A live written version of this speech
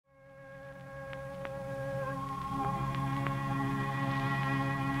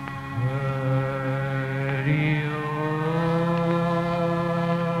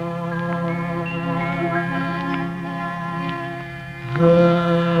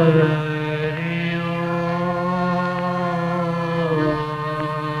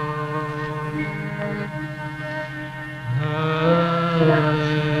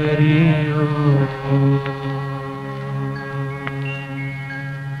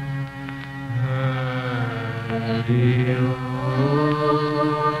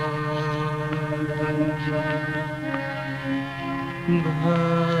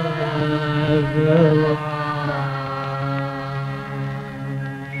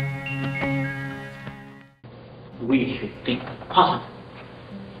We should think positive.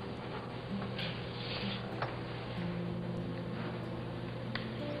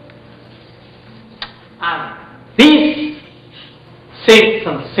 And these saints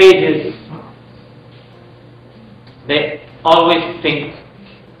and sages, they always think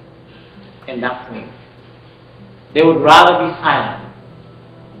in that way. They would rather be silent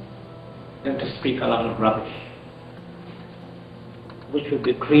than to speak a lot of rubbish, which would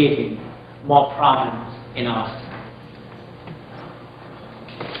be creating more problems in our society.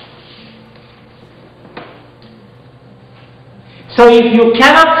 So if you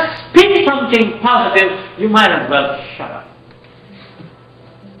cannot speak something positive, you might as well shut up.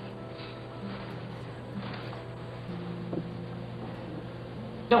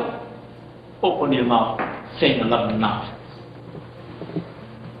 Don't open your mouth saying a lot of nonsense,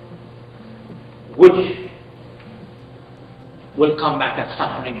 which will come back as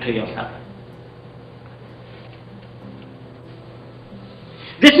suffering to yourself.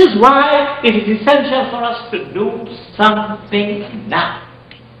 This is why it is essential for us to do something now.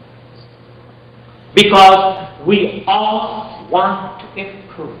 Because we all want to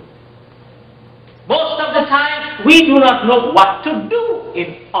improve. Most of the time, we do not know what to do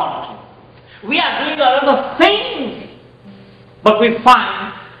in order to. We are doing a lot of things, but we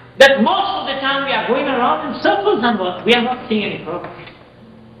find that most of the time we are going around in circles and we are not seeing any progress.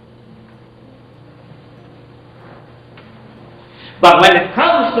 But when it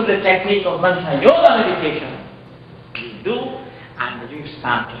comes to the technique of Mantra Yoga meditation, you do and you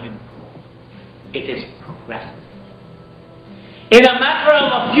start to improve. It is progressive. In a matter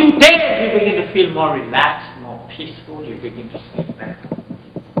of a few days, you begin to feel more relaxed, more peaceful, you begin to sleep better.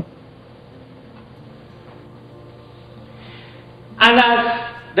 And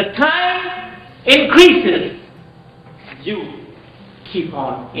as the time increases, you keep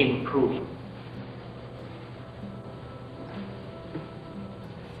on improving.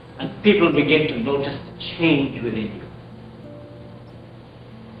 And people begin to notice the change within you.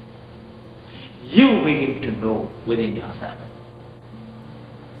 You begin to know within yourself.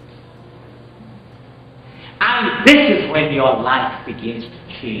 And this is when your life begins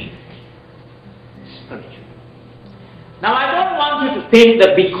to change spiritually. Now I don't want you to think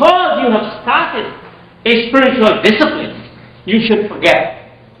that because you have started a spiritual discipline, you should forget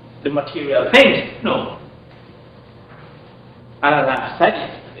the material things. No. And as I said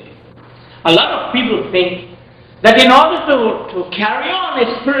yesterday, a lot of people think that in order to carry on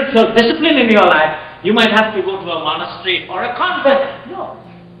a spiritual discipline in your life, you might have to go to a monastery or a convent. No.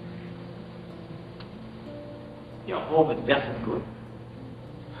 Your home is just as good.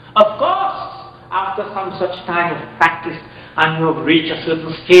 Of course, after some such time of practice and you have reached a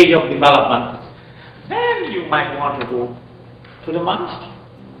certain stage of development, then you might want to go to the monastery,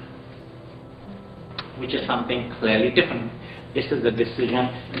 which is something clearly different. This is the decision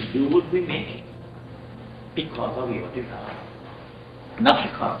you would be making because of your desire,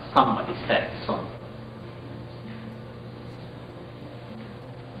 not because somebody said so.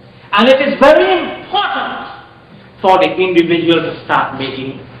 And it is very important for the individual to start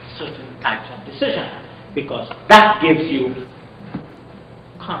making certain types of decisions, because that gives you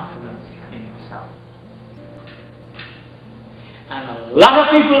confidence in yourself. And a lot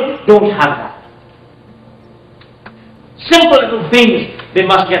of people don't have that. Simple little things, they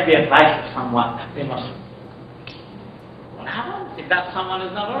must get the advice of someone. They must. What happens if that someone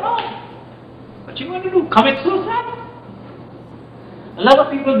is not around? What you going to do? Commit suicide? A lot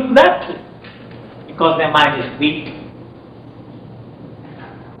of people do that too, because their mind is weak.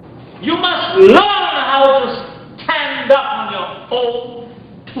 You must learn how to stand up on your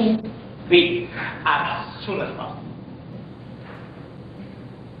own 2 feet as soon as possible.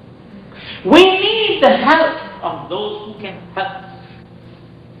 We need the help of those who can help us.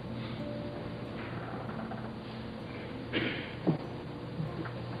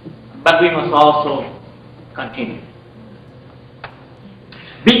 But we must also continue.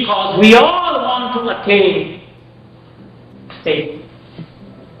 Because we all want to attain state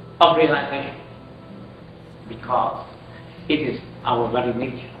of realization. Because it is our very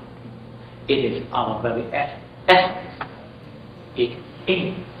nature. It is our very essence. it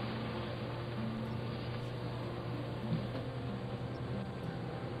is.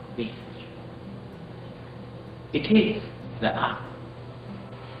 It is the I.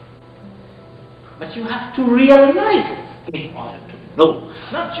 But you have to realize it in order to know,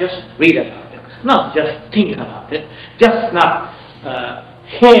 not just read about it, not just think about it, just not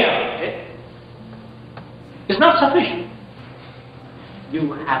hear about it. It's not sufficient.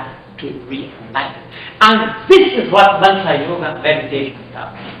 You have to realize it. And this is what mantra yoga meditation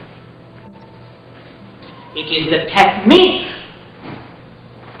does. It is the technique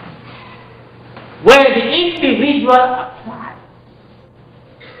where the individual applies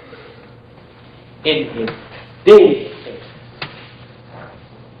in his daily state.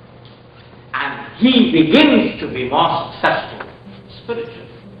 And he begins to be more successful spiritually,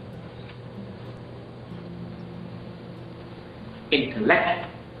 intellectually,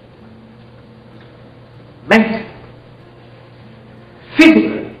 mentally,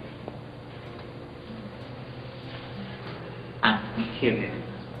 physically, and materially.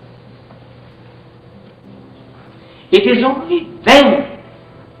 It is only then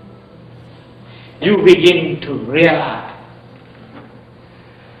you begin to realize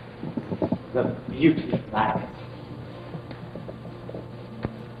the beauty of life.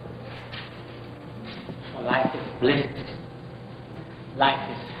 For life is bliss, life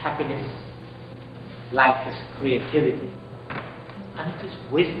is happiness, life is creativity, and it is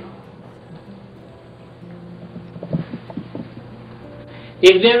wisdom.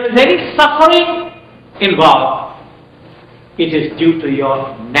 If there is any suffering involved, it is due to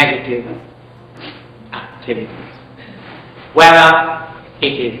your negative activities. Whether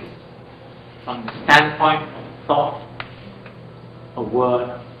it is from the standpoint of thought, a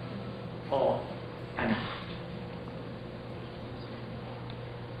word, or an act.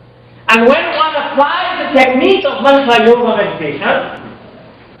 And when one applies the technique of mantra yoga meditation,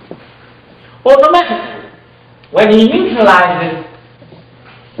 automatically, when he neutralizes,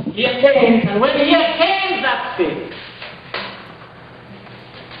 he attains, and when he attains that state,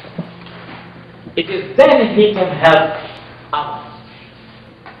 it is then he can help others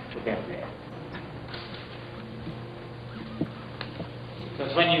to get there.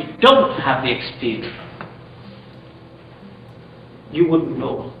 Because when you don't have the experience, you wouldn't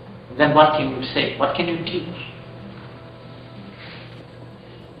know. Then what can you say? What can you teach?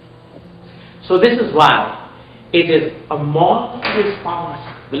 So this is why it is a moral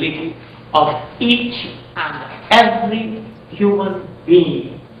responsibility of each and every human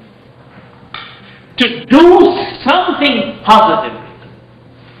being to do something positive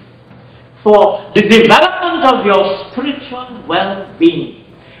for the development of your spiritual well-being,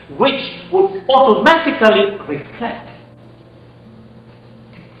 which would automatically reflect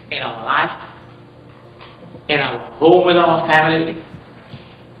in our life, in our home with our family,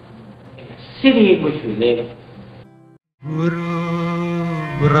 in the city in which we live.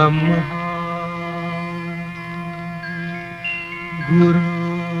 Guru Brahma Guru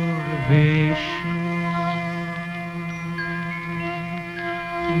Vishnu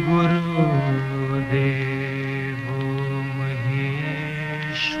Guru Devo Maheshwara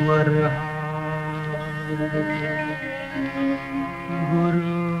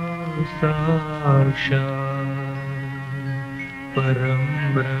Guru Sakshat Param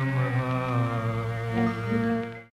Brahma